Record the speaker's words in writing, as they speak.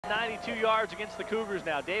92 yards against the Cougars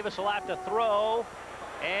now. Davis will have to throw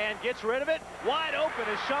and gets rid of it. Wide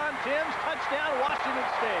open is Shawn Tims. Touchdown, Washington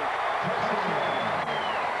State.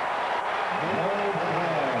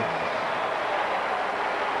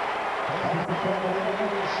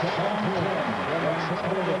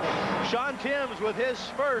 Shawn Tims with his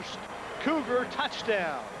first Cougar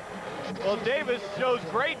touchdown. Well, Davis shows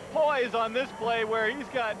great poise on this play where he's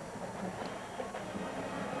got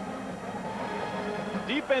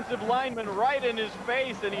defensive lineman right in his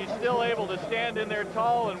face, and he's still able to stand in there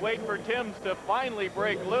tall and wait for Tims to finally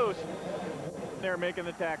break loose. They're making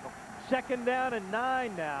the tackle. 2nd down and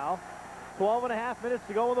 9 now. 12.5 minutes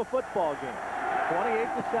to go in the football game.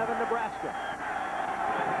 28-7 Nebraska.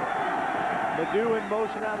 Madu in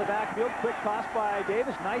motion out of the backfield. Quick toss by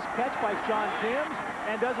Davis. Nice catch by Shawn Tims,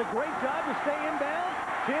 and does a great job to stay in bounds.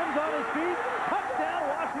 Tims on his feet. Touchdown,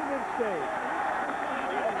 Washington State.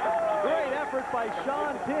 Great effort by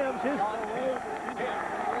Shawn Tims. His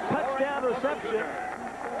touchdown reception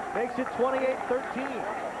makes it 28-13.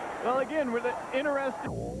 Well, again, with an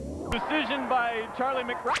interesting decision by Charlie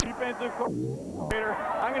McBride, defensive coordinator.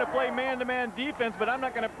 I'm going to play man-to-man defense, but I'm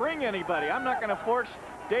not going to bring anybody. I'm not going to force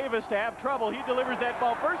Davis to have trouble. He delivers that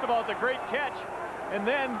ball. First of all, it's a great catch, and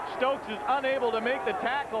then Stokes is unable to make the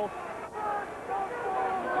tackle.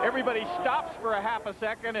 Everybody stops for a half a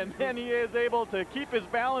second, and then he is able to keep his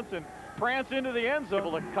balance and prance into the end zone,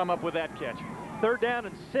 able to come up with that catch. 3rd down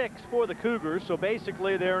and 6 for the Cougars, so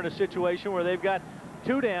basically they're in a situation where they've got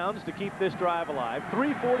 2 downs to keep this drive alive.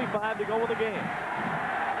 3:45 to go in the game.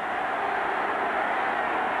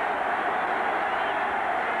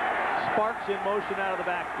 Sparks in motion out of the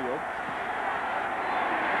backfield.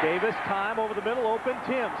 Davis, time over the middle, open.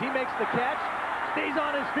 Tims, he makes the catch, stays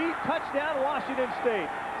on his feet. Touchdown, Washington State.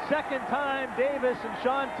 2nd time Davis and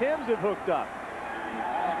Shawn Tims have hooked up.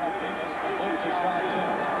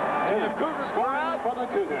 And the Cougars crowd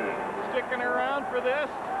sticking around for this.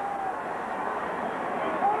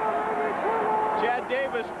 Chad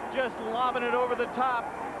Davis just lobbing it over the top.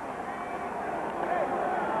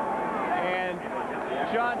 And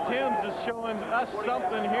Shawn Tims is showing us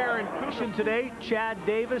something here in Cushion today. Chad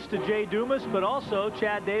Davis to Jay Dumas, but also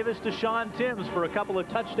Chad Davis to Shawn Tims for a couple of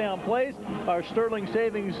touchdown plays. Our Sterling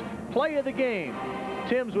Savings play of the game.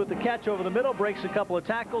 Tims with the catch over the middle, breaks a couple of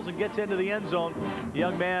tackles and gets into the end zone.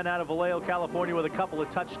 Young man out of Vallejo, California, with a couple of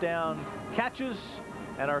touchdown catches,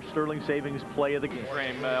 and our Sterling Savings play of the game.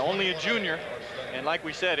 Only a junior, and like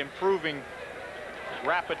we said, improving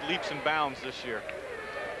rapid leaps and bounds this year.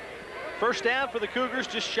 1st down for the Cougars,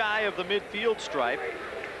 just shy of the midfield stripe.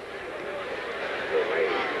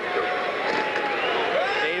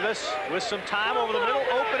 Davis with some time over the middle,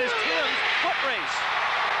 open is Tims, foot race.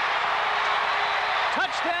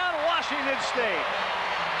 Touchdown, Washington State.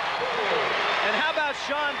 And how about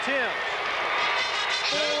Shawn Tims?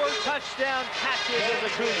 4 touchdown catches of the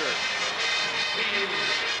Cougars.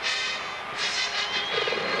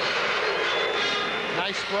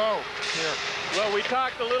 Nice throw here. Well, we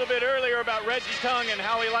talked a little bit earlier about Reggie Tongue and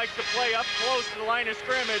how he likes to play up close to the line of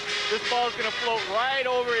scrimmage. This ball's going to float right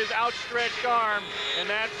over his outstretched arm, and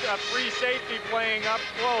that's a free safety playing up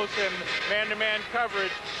close and man-to-man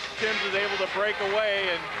coverage. Tims is able to break away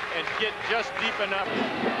and get just deep enough.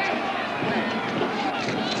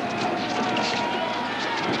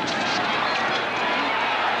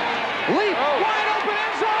 Leap, wide open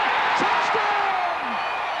end zone, touchdown!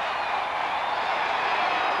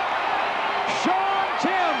 Shawn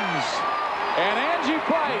Tims and Angie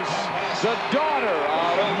Price, the daughter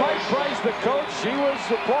of Mike Price, the coach. She was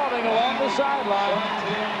applauding along the sideline.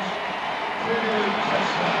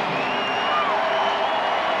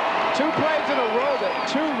 2 plays in a row that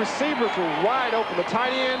 2 receivers were wide open, the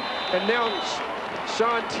tight end, and now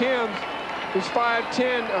Shawn Tims, who's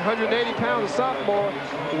 5'10", 180 pounds, a sophomore,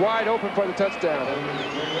 wide open for the touchdown.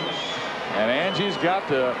 And Angie's got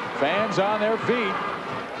the fans on their feet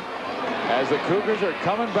as the Cougars are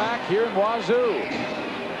coming back here in Wazoo.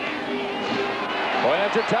 Boy,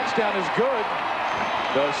 that's a touchdown is good.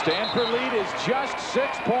 The Stanford lead is just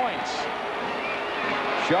 6 points.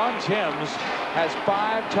 Shawn Tims has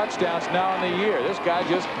 5 touchdowns now in the year. This guy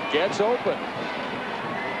just gets open.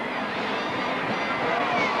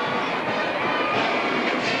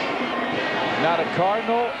 Not a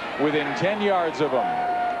Cardinal within 10 yards of him.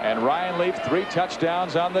 And Ryan Leaf, 3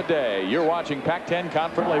 touchdowns on the day. You're watching Pac-10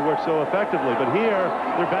 Conference. They work so effectively, but here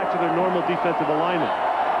they're back to their normal defensive alignment.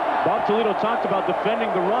 Bob Toledo talked about defending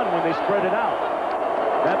the run when they spread it out.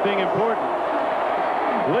 That being important.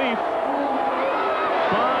 Leaf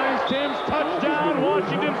finds Tims, touchdown,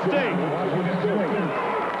 Washington State.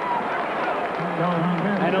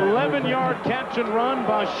 An 11-yard catch and run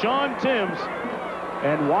by Shawn Tims.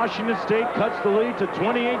 And Washington State cuts the lead to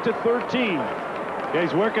 28-13. Yeah,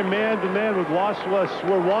 he's working man-to-man with Waswa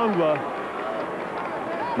Swerwangwa,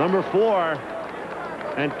 number 4.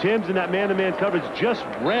 And Tims in that man-to-man coverage just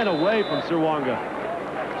ran away from Swerwangwa.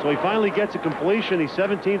 So he finally gets a completion. He's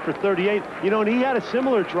 17 for 38. You know, and he had a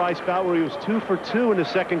similar dry spout where he was 2 for 2 in the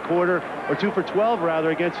second quarter, or 2 for 12 rather,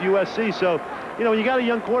 against USC. So, you know, when you got a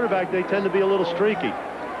young quarterback, they tend to be a little streaky.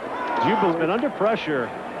 Jubal's been under pressure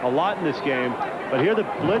a lot in this game, but here the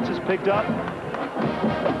blitz is picked up.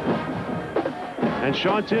 And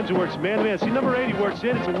Shawn Tims, who works man-to-man. See, number 8, he works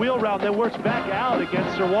in. It's a wheel route, and then works back out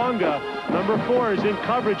against Swerwangwa. Number 4 is in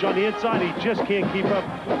coverage on the inside. He just can't keep up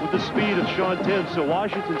with the speed of Shawn Tims. So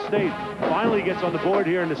Washington State finally gets on the board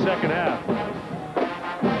here in the second half.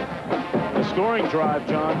 The scoring drive,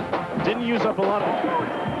 John, didn't use up a lot of...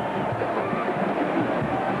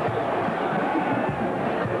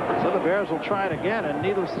 So the Bears will try it again, and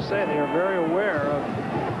needless to say, they are very aware of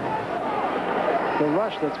the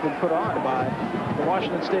rush that's been put on by the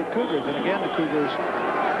Washington State Cougars. And again, the Cougars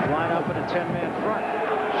line up in a 10-man front.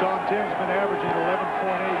 Shawn Tims been averaging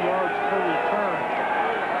 11.8 yards per return.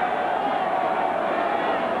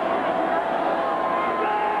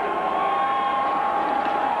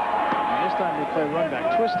 And this time they play run back.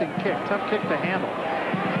 Twisting kick, tough kick to handle.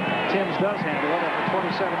 Tims does handle it at the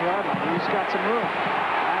 27-yard line. He's got some room.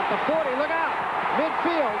 At the 40, look out!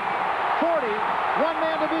 Midfield, 40, one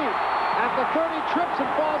man to beat. At the 30, trips and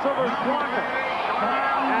falls over his blocker.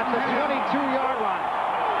 At the 22-yard line.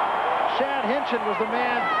 Shad Hinchin was the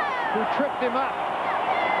man who tripped him up.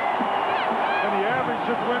 And the average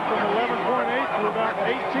just went from 11.8 to about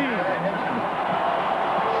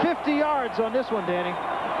 18. 50 yards on this one, Danny.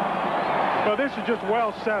 Well, this is just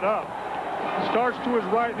well set up. Starts to his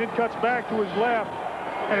right and then cuts back to his left.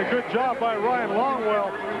 And a good job by Ryan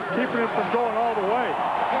Longwell keeping him from going all the way.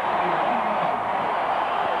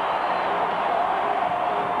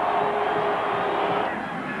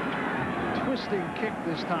 Twisting kick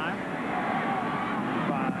this time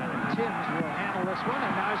by Tims. Will handle this one,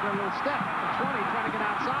 and now he's got a little step at the 20, trying to get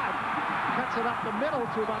outside. Cuts it up the middle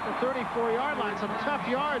to about the 34-yard line. Some tough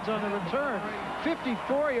yards on the return.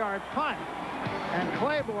 54-yard punt. And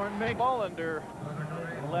Claiborne makes ball under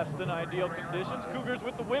less than ideal conditions. Cougars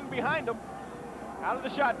with the wind behind them. Out of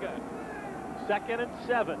the shotgun. 2nd and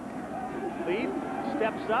 7. Leaf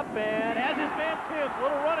steps up and has his man Tims.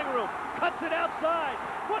 Little running room. Cuts it outside.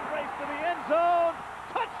 Foot race to the end zone.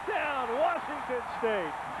 Touchdown, Washington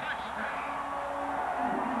State.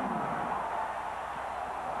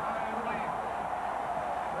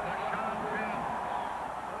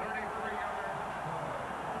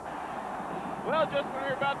 Well, just when we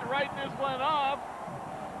were about to write this one off.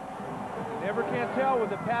 Never can tell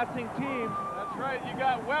with a passing team. That's right. You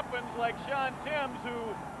got weapons like Shawn Tims,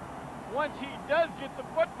 who, once he does get the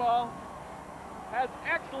football, has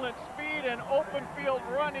excellent speed and open field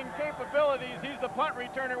running capabilities. He's the punt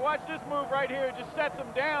returner. Watch this move right here. It just sets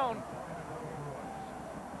him down.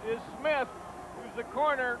 Is Smith, who's the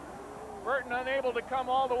corner. Burton unable to come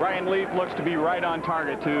all the way. Ryan Leaf looks to be right on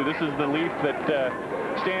target, too. This is the Leaf that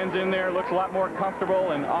stands in there, looks a lot more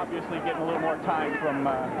comfortable, and obviously getting a little more time from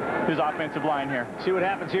his offensive line here. See what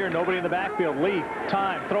happens here. Nobody in the backfield. Leaf,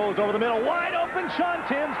 time, throws over the middle. Wide open, Shawn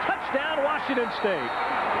Tims. Touchdown, Washington State.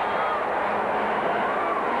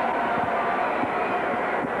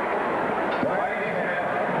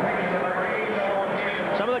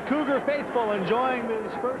 Cougar faithful enjoying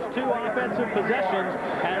these first 2 offensive possessions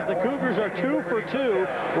as the Cougars are 2 for 2.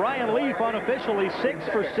 Ryan Leaf unofficially 6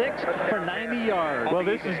 for 6 for 90 yards. Well,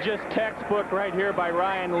 this is just textbook right here by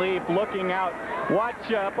Ryan Leaf, looking out.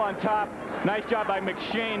 Watch up on top. Nice job by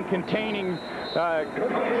McShane containing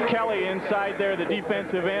Kelly inside there, the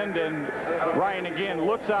defensive end, and Ryan again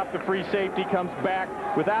looks off the free safety, comes back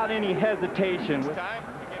without any hesitation. This time,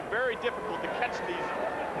 again, very difficult to catch these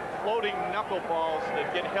floating knuckleballs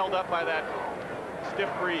that get held up by that stiff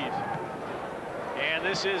breeze. And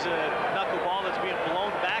this is a knuckleball that's being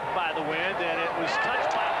blown back by the wind, and it was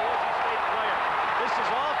touched by a Boise State player. This is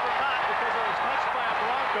all for naught because it was touched by a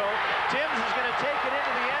Bronco. Tims is going to take it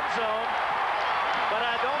into the end zone, but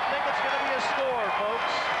I don't think it's going to be a score,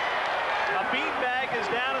 folks. A beanbag is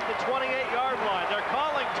down at the 28-yard line. They're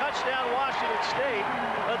calling touchdown Washington State.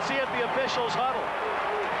 Let's see if the officials huddle.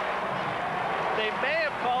 They may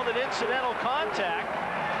have called it incidental contact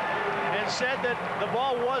and said that the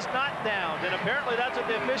ball was not downed, and apparently that's what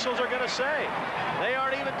the officials are going to say. They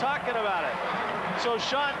aren't even talking about it. So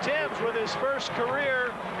Shawn Tims with his first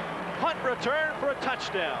career punt return for a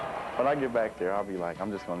touchdown. When I get back there, I'll be like,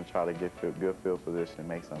 I'm just going to try to get to a good field position and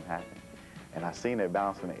make something happen. And I seen it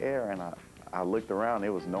bounce in the air, and I looked around.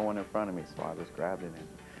 There was no one in front of me, so I just grabbed it. And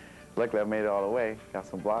luckily, I made it all the way. Got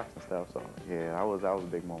some blocks and stuff. So yeah, that was a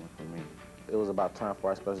big moment for me. It was about time for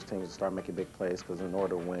our special teams to start making big plays, because in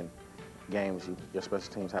order to win games, your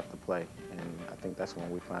special teams have to play. And I think that's when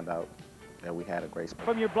we find out that we had a great special.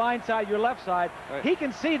 From your blind side, your left side, he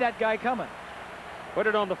can see that guy coming. Put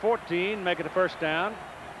it on the 14, make it a first down.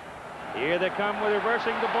 Here they come with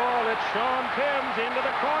reversing the ball. It's Shawn Tims into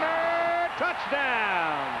the corner.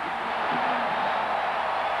 Touchdown!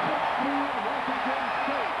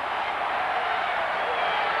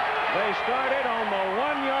 They started on the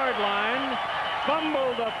 1-yard line,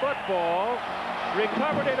 fumbled the football,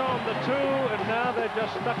 recovered it on the 2, and now they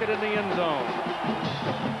just stuck it in the end zone.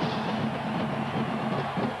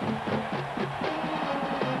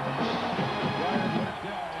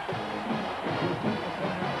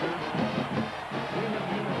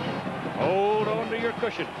 Hold on to your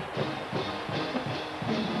cushion.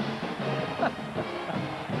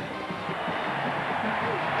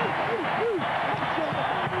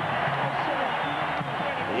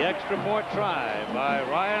 The extra point try by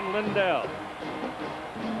Ryan Lindell.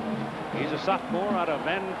 He's a sophomore out of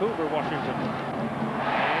Vancouver, Washington.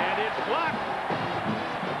 And it's blocked.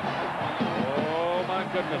 Oh, my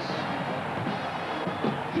goodness.